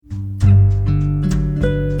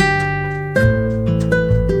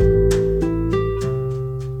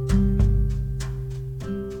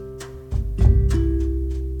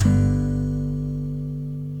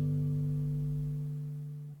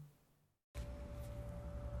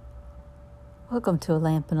Welcome to A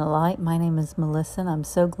Lamp and a Light. My name is Melissa, and I'm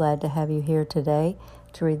so glad to have you here today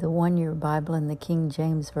to read the one-year Bible in the King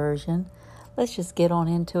James Version. Let's just get on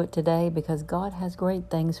into it today because God has great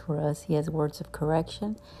things for us. He has words of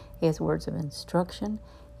correction. He has words of instruction.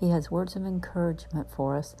 He has words of encouragement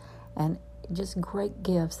for us and just great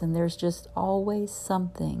gifts. And there's just always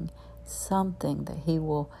something that He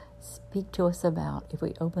will speak to us about if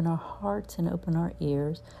we open our hearts and open our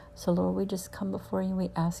ears. So, Lord, we just come before you and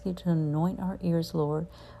we ask you to anoint our ears, Lord.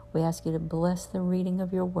 We ask you to bless the reading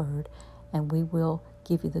of your word, and we will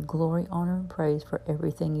give you the glory, honor, and praise for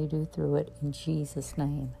everything you do through it. In Jesus'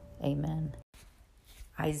 name, amen.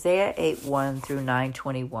 Isaiah 8:1 through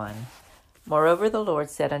 9:21. Moreover, the Lord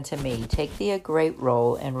said unto me, Take thee a great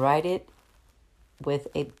roll, and write it with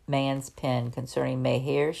a man's pen concerning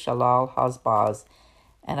Meher Shalal Hazbaz.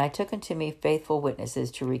 And I took unto me faithful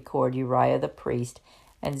witnesses to record Uriah the priest,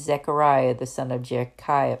 and Zechariah the son of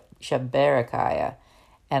Sheberechiah.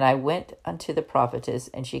 And I went unto the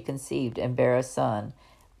prophetess, and she conceived, and bare a son.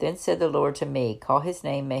 Then said the Lord to me, Call his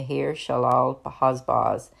name Meher Shalal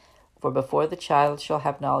Hazbaz, for before the child shall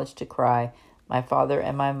have knowledge to cry, My father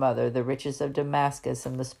and my mother, the riches of Damascus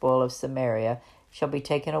and the spoil of Samaria, shall be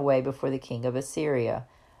taken away before the king of Assyria.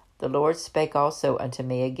 The Lord spake also unto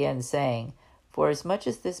me again, saying, Forasmuch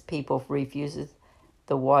as this people refuseth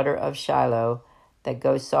the water of Shiloh, that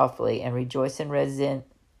goes softly, and rejoice in Rezin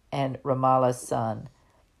and Ramallah's son.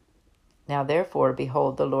 Now therefore,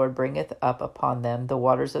 behold, the Lord bringeth up upon them the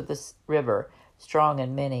waters of the river, strong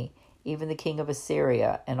and many, even the king of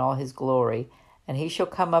Assyria, and all his glory. And he shall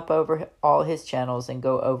come up over all his channels, and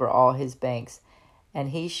go over all his banks.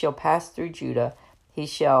 And he shall pass through Judah, he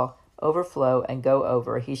shall overflow and go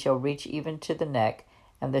over, he shall reach even to the neck,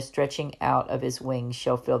 and the stretching out of his wings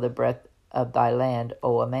shall fill the breadth of thy land,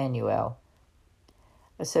 O Emmanuel.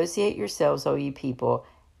 Associate yourselves, O ye people,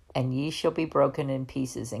 and ye shall be broken in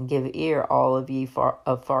pieces, and give ear, all of ye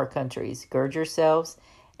of far countries. Gird yourselves,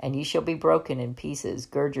 and ye shall be broken in pieces.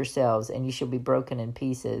 Gird yourselves, and ye shall be broken in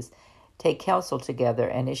pieces. Take counsel together,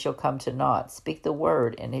 and it shall come to naught. Speak the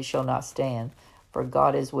word, and it shall not stand, for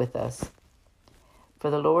God is with us.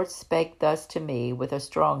 For the Lord spake thus to me with a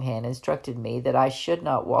strong hand, instructed me that I should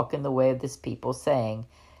not walk in the way of this people, saying,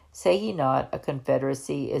 Say ye not, a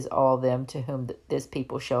confederacy is all them to whom this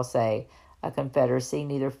people shall say, A confederacy,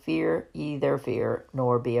 neither fear ye their fear,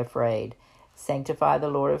 nor be afraid. Sanctify the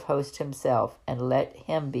Lord of hosts himself, and let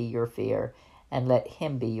him be your fear, and let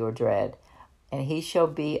him be your dread. And he shall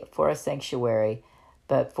be for a sanctuary,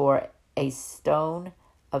 but for a stone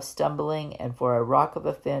of stumbling, and for a rock of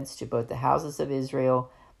offense to both the houses of Israel,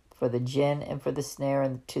 for the gin and for the snare,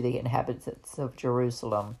 and to the inhabitants of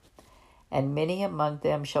Jerusalem. And many among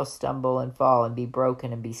them shall stumble and fall, and be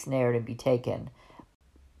broken, and be snared, and be taken.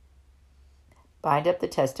 Bind up the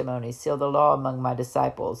testimony, seal the law among my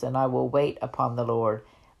disciples, and I will wait upon the Lord,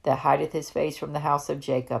 that hideth his face from the house of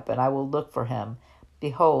Jacob, and I will look for him.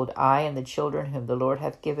 Behold, I and the children whom the Lord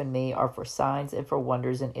hath given me are for signs and for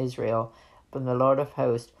wonders in Israel, from the Lord of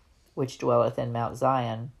hosts, which dwelleth in Mount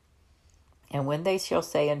Zion. And when they shall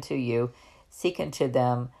say unto you, Seek unto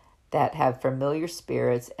them that have familiar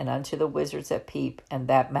spirits, and unto the wizards that peep, and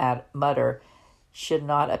that mutter, should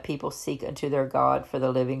not a people seek unto their God for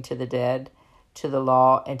the living to the dead, to the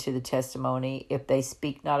law and to the testimony? If they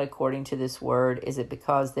speak not according to this word, is it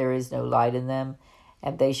because there is no light in them?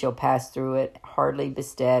 And they shall pass through it, hardly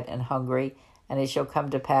bestead and hungry. And it shall come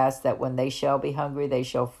to pass that when they shall be hungry, they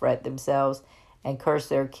shall fret themselves, and curse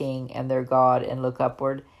their king and their God, and look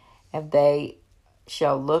upward. And they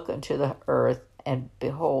shall look unto the earth, and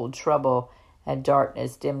behold trouble and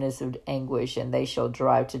darkness, dimness of anguish, and they shall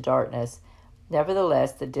drive to darkness.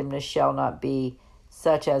 Nevertheless, the dimness shall not be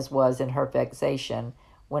such as was in her vexation,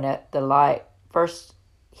 when at the first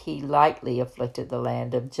he lightly afflicted the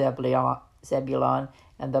land of Zebulun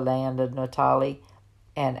and the land of Naphtali,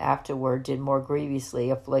 and afterward did more grievously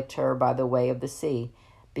afflict her by the way of the sea,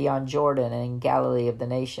 beyond Jordan, and in Galilee of the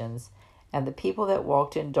nations. And the people that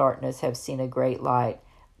walked in darkness have seen a great light.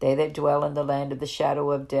 They that dwell in the land of the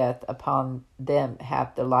shadow of death, upon them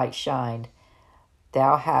hath the light shined.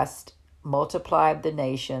 Thou hast multiplied the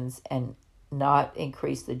nations, and not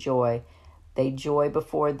increased the joy. They joy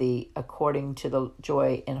before thee according to the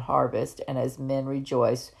joy in harvest, and as men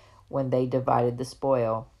rejoice when they divided the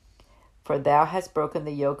spoil. For thou hast broken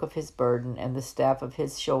the yoke of his burden, and the staff of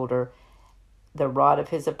his shoulder, the rod of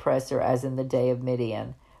his oppressor, as in the day of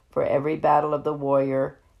Midian. For every battle of the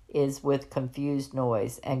warrior is with confused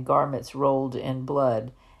noise, and garments rolled in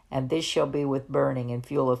blood, and this shall be with burning and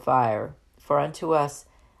fuel of fire. For unto us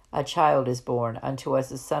a child is born, unto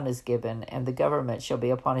us a son is given, and the government shall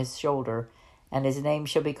be upon his shoulder, And his name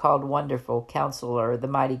shall be called Wonderful, Counselor, the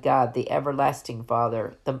Mighty God, the Everlasting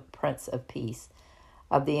Father, the Prince of Peace.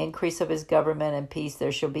 Of the increase of his government and peace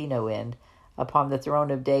there shall be no end, upon the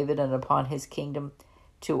throne of David and upon his kingdom,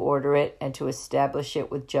 to order it and to establish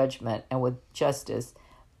it with judgment and with justice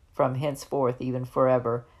from henceforth even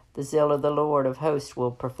forever. The zeal of the Lord of hosts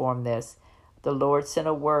will perform this. The Lord sent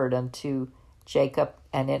a word unto Jacob,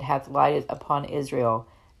 and it hath lighted upon Israel,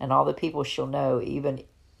 and all the people shall know, even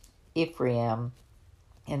Ephraim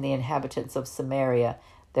and the inhabitants of Samaria,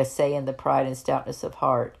 that say in the pride and stoutness of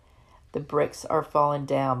heart, the bricks are fallen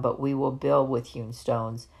down, but we will build with hewn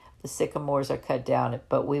stones. The sycamores are cut down,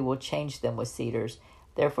 but we will change them with cedars.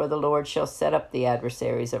 Therefore the Lord shall set up the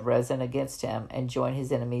adversaries of Rezin against him, and join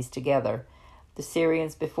his enemies together. The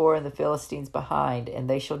Syrians before and the Philistines behind, and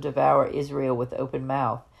they shall devour Israel with open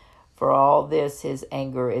mouth. For all this his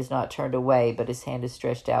anger is not turned away, but his hand is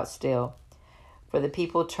stretched out still. For the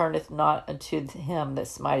people turneth not unto him that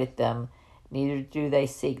smiteth them, neither do they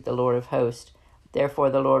seek the Lord of hosts. Therefore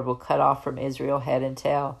the Lord will cut off from Israel head and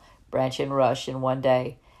tail, branch and rush in one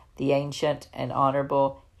day. The ancient and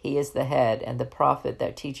honorable, he is the head, and the prophet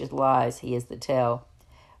that teacheth lies, he is the tail.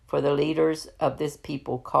 For the leaders of this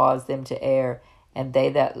people cause them to err, and they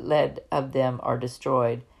that led of them are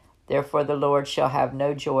destroyed. Therefore the Lord shall have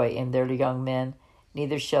no joy in their young men,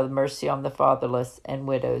 neither shall mercy on the fatherless and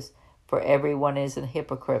widows. For every one is an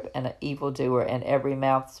hypocrite and an evildoer, and every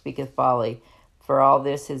mouth speaketh folly. For all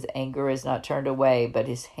this his anger is not turned away, but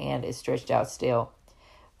his hand is stretched out still.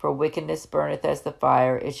 For wickedness burneth as the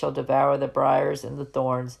fire, it shall devour the briars and the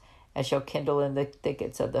thorns, and shall kindle in the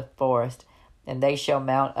thickets of the forest. And they shall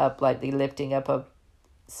mount up like the lifting up of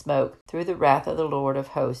smoke. Through the wrath of the Lord of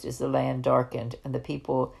hosts is the land darkened, and the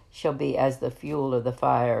people shall be as the fuel of the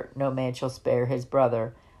fire. No man shall spare his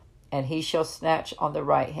brother. And he shall snatch on the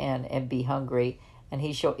right hand and be hungry, and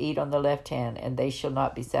he shall eat on the left hand, and they shall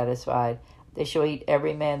not be satisfied. They shall eat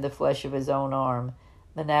every man the flesh of his own arm.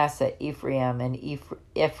 Manasseh, Ephraim, and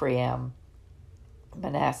Ephraim,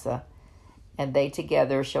 Manasseh, and they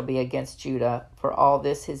together shall be against Judah. For all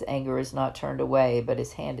this his anger is not turned away, but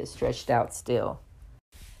his hand is stretched out still.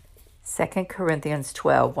 2 Corinthians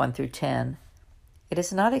 12, 1-10. It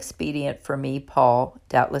is not expedient for me, Paul,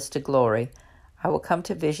 doubtless to glory. I will come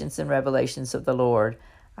to visions and revelations of the Lord.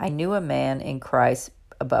 I knew a man in Christ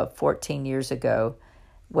above 14 years ago,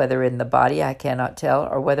 whether in the body I cannot tell,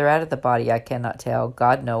 or whether out of the body I cannot tell,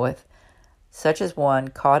 God knoweth. Such as one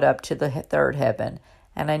caught up to the third heaven.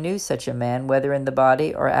 And I knew such a man, whether in the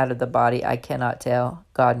body or out of the body I cannot tell,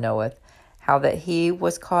 God knoweth, how that he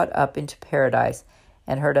was caught up into paradise,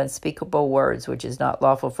 and heard unspeakable words which is not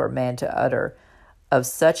lawful for man to utter. Of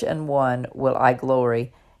such an one will I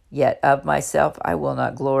glory. Yet of myself I will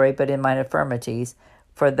not glory, but in mine infirmities.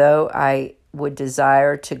 For though I would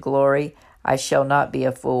desire to glory, I shall not be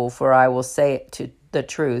a fool, for I will say to the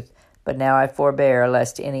truth. But now I forbear,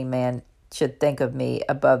 lest any man should think of me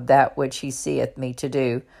above that which he seeth me to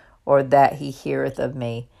do, or that he heareth of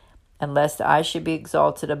me. And lest I should be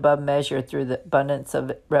exalted above measure through the abundance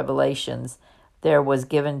of revelations, there was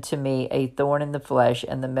given to me a thorn in the flesh,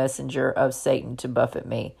 and the messenger of Satan to buffet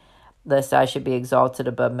me, lest I should be exalted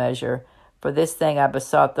above measure. For this thing I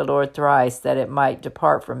besought the Lord thrice, that it might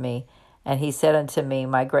depart from me. And he said unto me,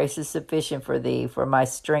 My grace is sufficient for thee, for my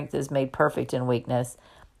strength is made perfect in weakness.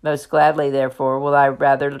 Most gladly, therefore, will I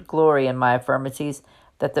rather glory in my infirmities,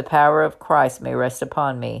 that the power of Christ may rest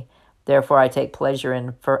upon me. Therefore I take pleasure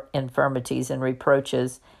in infirmities and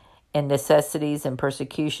reproaches, in necessities and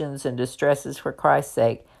persecutions and distresses for Christ's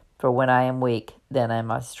sake. For when I am weak, then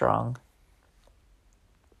am I strong.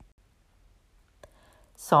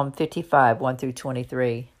 Psalm 55,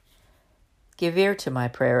 1-23. Give ear to my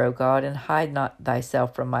prayer, O God, and hide not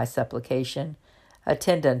thyself from my supplication.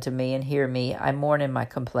 Attend unto me and hear me. I mourn in my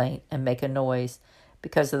complaint, and make a noise,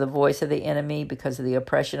 because of the voice of the enemy, because of the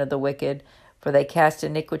oppression of the wicked. For they cast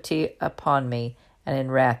iniquity upon me, and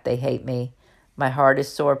in wrath they hate me. My heart is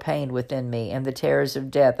sore pained within me, and the terrors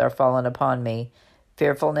of death are fallen upon me.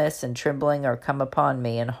 Fearfulness and trembling are come upon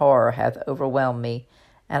me, and horror hath overwhelmed me.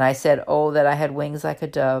 And I said, Oh, that I had wings like a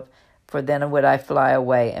dove, for then would I fly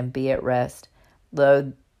away and be at rest.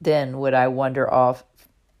 Lo, then would I wander off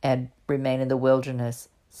and remain in the wilderness.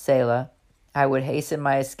 Selah. I would hasten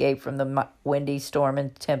my escape from the windy storm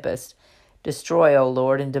and tempest. Destroy, O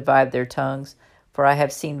Lord, and divide their tongues, for I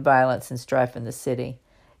have seen violence and strife in the city.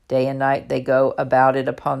 Day and night they go about it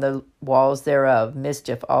upon the walls thereof.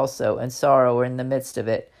 Mischief also and sorrow are in the midst of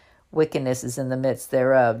it. Wickedness is in the midst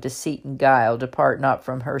thereof. Deceit and guile depart not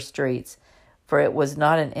from her streets. For it was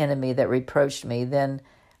not an enemy that reproached me, then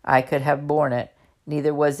I could have borne it.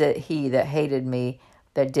 Neither was it he that hated me,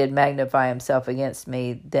 that did magnify himself against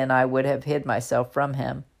me, then I would have hid myself from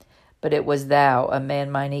him. But it was thou, a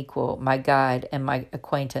man mine equal, my guide, and my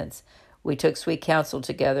acquaintance. We took sweet counsel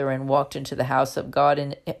together, and walked into the house of God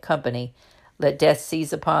in company. Let death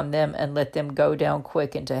seize upon them, and let them go down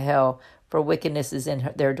quick into hell, for wickedness is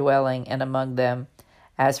in their dwelling, and among them.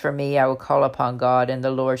 As for me, I will call upon God, and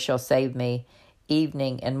the Lord shall save me.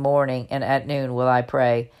 Evening and morning and at noon will I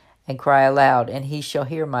pray, and cry aloud, and he shall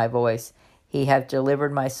hear my voice. He hath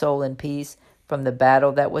delivered my soul in peace from the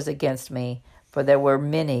battle that was against me, for there were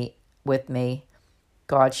many with me.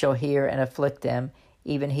 God shall hear and afflict them,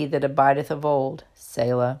 even he that abideth of old.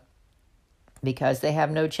 Selah. Because they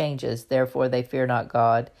have no changes, therefore they fear not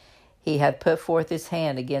God. He hath put forth his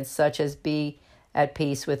hand against such as be at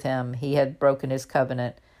peace with him. He hath broken his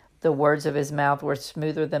covenant. The words of his mouth were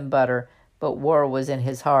smoother than butter, but war was in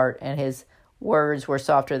his heart, and his words were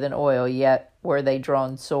softer than oil, yet were they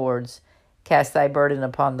drawn swords. Cast thy burden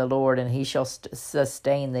upon the Lord, and he shall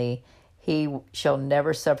sustain thee. He shall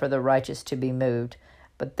never suffer the righteous to be moved.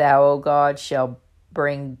 But thou, O God, shall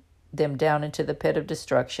bring them down into the pit of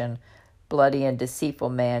destruction. Bloody and deceitful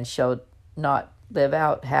man shall not live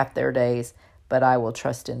out half their days, but I will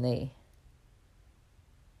trust in thee.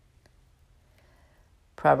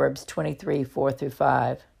 Proverbs 23,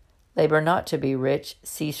 4-5. Labor not to be rich,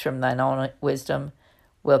 cease from thine own wisdom.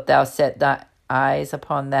 Wilt thou set thy eyes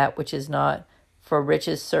upon that which is not? For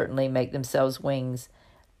riches certainly make themselves wings.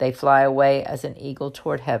 They fly away as an eagle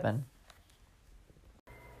toward heaven.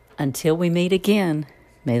 Until we meet again,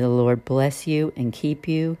 may the Lord bless you and keep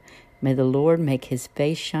you. May the Lord make his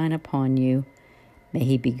face shine upon you. May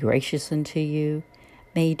he be gracious unto you.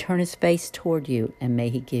 May he turn his face toward you, and may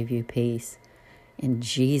he give you peace. In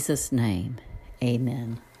Jesus' name,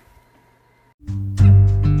 amen.